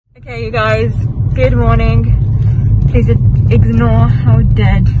Okay, you guys, good morning. Please ignore how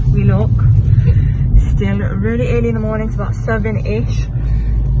dead we look. Still really early in the morning, it's about 7-ish.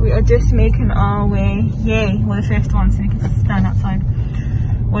 We are just making our way, yay, we're the first ones so we can stand outside.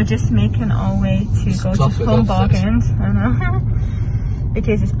 We're just making our way to go to Home Bargains, I know,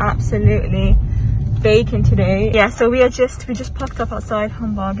 because it's absolutely baking today. Yeah, so we just parked up outside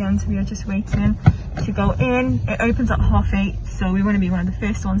Home Bargains. We are just waiting to go in. It opens at 8:30, so we want to be one of the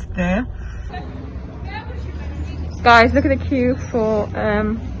first ones there. Guys, look at the queue for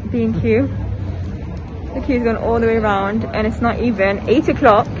B&Q. The queue's going all the way around and it's not even 8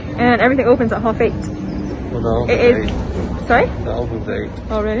 o'clock and everything opens at 8:30. Well, no, it is 8. Sorry? The opens at 8.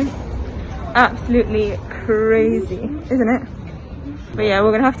 Oh really? Absolutely crazy, isn't it? But yeah,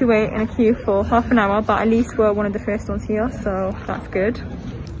 we're gonna have to wait in a queue for half an hour, but at least we're one of the first ones here, so that's good.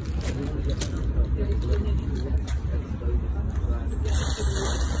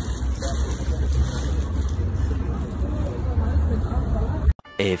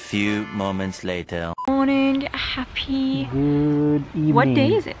 A few moments later. Morning, happy. Good evening. What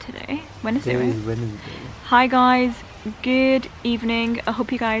day is it today? Wednesday, Today right? is Wednesday. Hi guys, good evening. I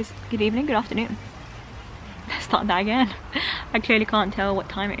hope you guys, good evening, good afternoon. Let's start that again. I clearly can't tell what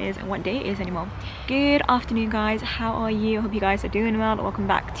time it is and what day it is anymore. Good afternoon guys, how are you? I hope you guys are doing well. Welcome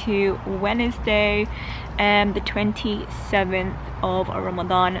back to Wednesday, the 27th of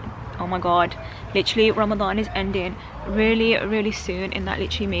Ramadan. Oh my god, literally Ramadan is ending really soon and that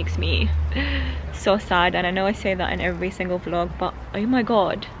literally makes me so sad. And I know I say that in every single vlog, but oh my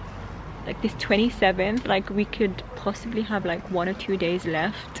god, like this 27th, like we could possibly have like 1 or 2 days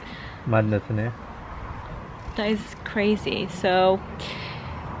left. Madness, innit? That is crazy. So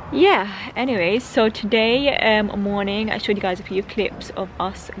yeah, anyways, so today morning I showed you guys a few clips of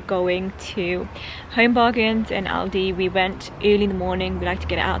us going to Home Bargains and Aldi. We went early in the morning. We like to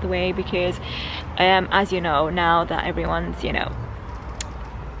get it out of the way because as you know, now that everyone's you know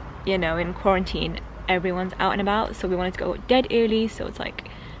in quarantine, everyone's out and about, so we wanted to go dead early so it's like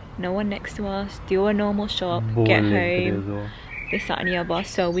no one next to us, do a normal shop, get home, this, that and the other.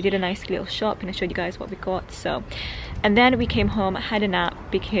 So we did a nice little shop and I showed you guys what we got. So and then we came home, had a nap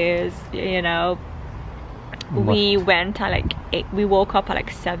because you know we went at like 8, we woke up at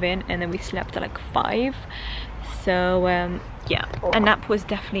like 7 and then we slept at like 5. So yeah, a nap was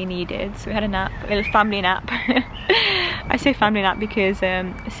definitely needed. So we had a nap, a little family nap. I say family nap because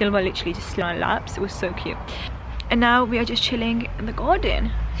Silva literally just slept on our laps. It was so cute. And now we are just chilling in the garden.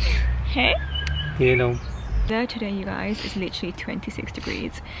 Hey? Hello. There today, you guys, is literally 26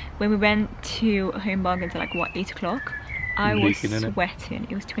 degrees. When we went to Home Bargains at like what, 8 o'clock, I was sweating.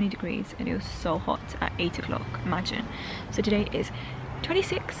 It was 20 degrees and it was so hot at 8 o'clock, imagine. So today is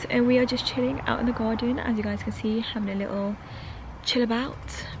 26 and we are just chilling out in the garden, as you guys can see, having a little chill about,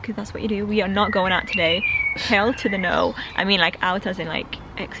 because that's what you do. We are not going out today, hell to the no. I mean like out as in like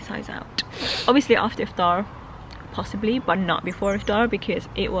exercise out. Obviously after iftar possibly, but not before iftar because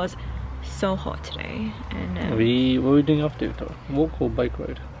it was so hot today. And what are we doing after iftar? Walk or bike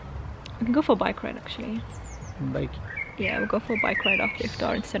ride? We can go for a bike ride actually. Bike? Yeah, we'll go for a bike ride after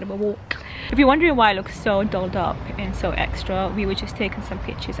iftar instead of a walk. If you're wondering why I look so dolled up and so extra, we were just taking some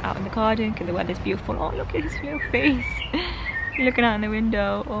pictures out in the garden because the weather's beautiful. Oh, look at his little face. Looking out in the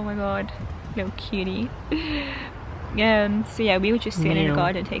window. Oh my god, little cutie. So yeah, we were just sitting in the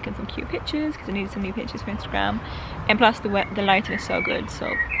garden taking some cute pictures because I needed some new pictures for Instagram. And plus the lighting is so good,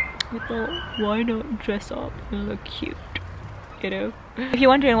 so we thought, why not dress up and look cute, you know? If you're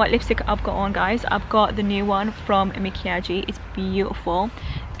wondering what lipstick I've got on, guys, I've got the new one from Chebbi. It's beautiful.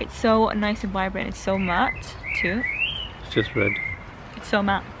 It's so nice and vibrant. It's so matte too. It's just red. It's so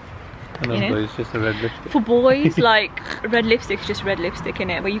matte. I know, but it's just a red lipstick. For boys, like red lipstick's just red lipstick in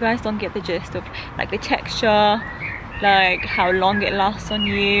it, but you guys don't get the gist of like the texture, like how long it lasts on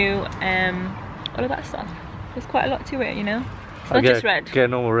you, all of that stuff. There's quite a lot to it, you know? It's not just red. Get a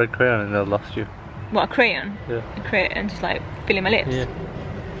normal red crayon and they'll last you. What, a crayon? Yeah. A crayon and just like fill in my lips?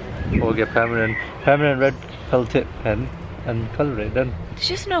 Yeah. Or get permanent red felt tip pen and colour it then. There's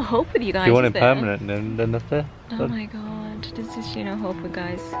just no hope with you guys. If you want it permanent, then that's there. Oh my god, there's just no hope with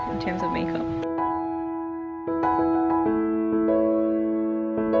guys in terms of makeup.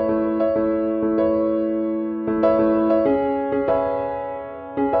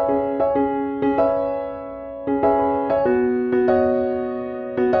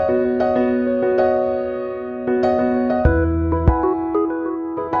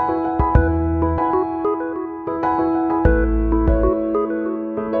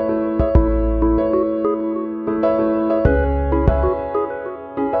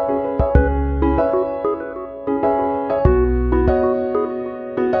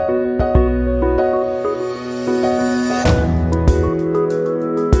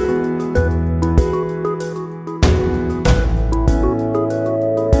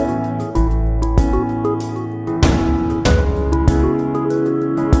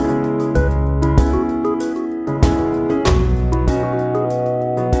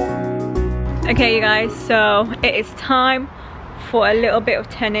 Okay you guys, so it is time for a little bit of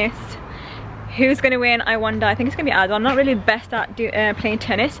tennis. Who's gonna win? I wonder. I think it's gonna be Adwa. I'm not really best at playing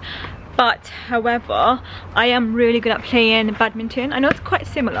tennis, but however I am really good at playing badminton. I know it's quite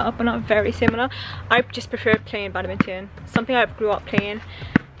similar but not very similar. I just prefer playing badminton, something I grew up playing,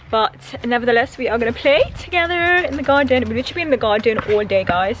 but nevertheless we are gonna play together in the garden. We've literally been in the garden all day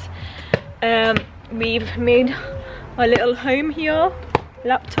guys. We've made a little home here,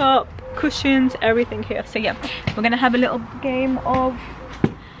 laptop, cushions, everything here. So yeah, we're gonna have a little game of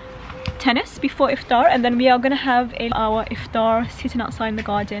tennis before iftar, and then we are gonna have our iftar sitting outside in the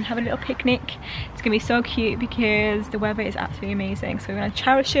garden, have a little picnic. It's gonna be so cute because the weather is absolutely amazing, so we're gonna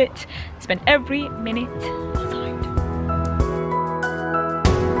cherish it, spend every minute outside.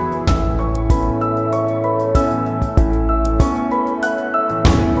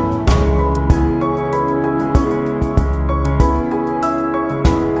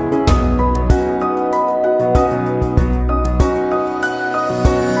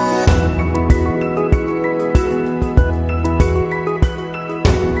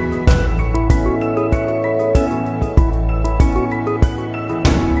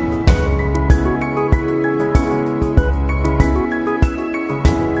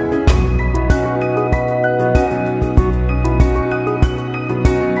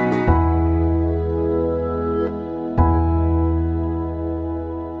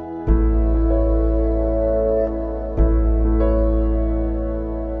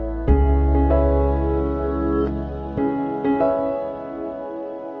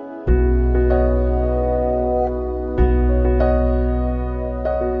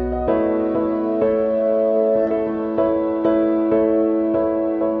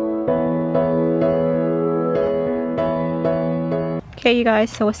 Okay you guys,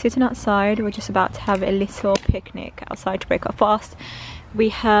 so we're sitting outside. We're just about to have a little picnic outside to break our fast. We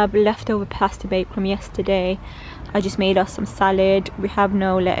have leftover pasta bake from yesterday. I just made us some salad. We have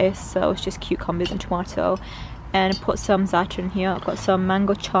no lettuce, so it's just cucumbers and tomato, and put some za'atar in here. I've got some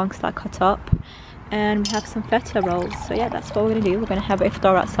mango chunks that I cut up, and we have some feta rolls. So yeah, that's what we're gonna do. We're gonna have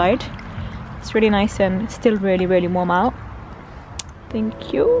iftar outside. It's really nice and still really warm out.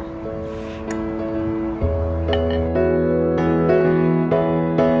 Thank you.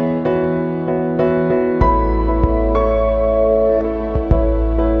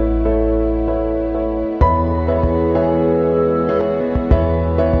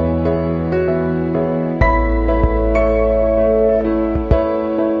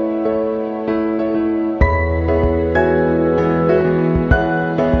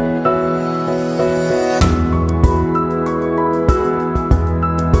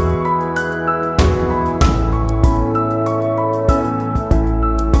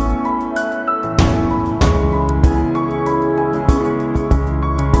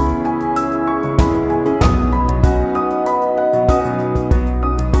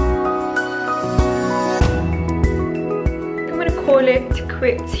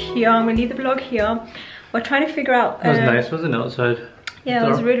 Quit here. I'm gonna leave the vlog here. We're trying to figure out. It was nice, wasn't it, outside? Yeah, it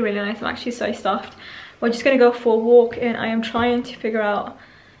was really nice. I'm actually so stuffed. We're just gonna go for a walk, and I am trying to figure out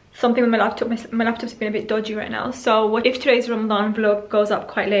something with my laptop. My laptop's been a bit dodgy right now. So if today's Ramadan vlog goes up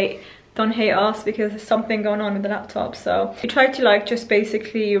quite late, don't hate us because there's something going on with the laptop. So we tried to like just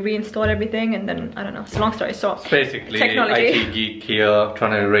basically reinstall everything, and then I don't know, it's a long story. So it's basically technology. IT geek here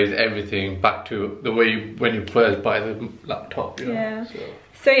trying to erase everything back to the way when you first buy the laptop, you know? Yeah.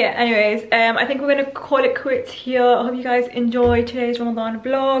 So yeah, anyways, I think we're gonna call it quits here. I hope you guys enjoyed today's Ramadan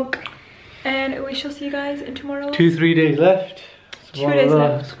vlog, and we shall see you guys in tomorrow. 2-3 days left. 2 days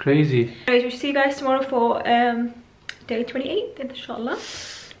left. That's crazy. Anyways, we'll see you guys tomorrow for day 28, inshallah.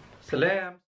 Salam.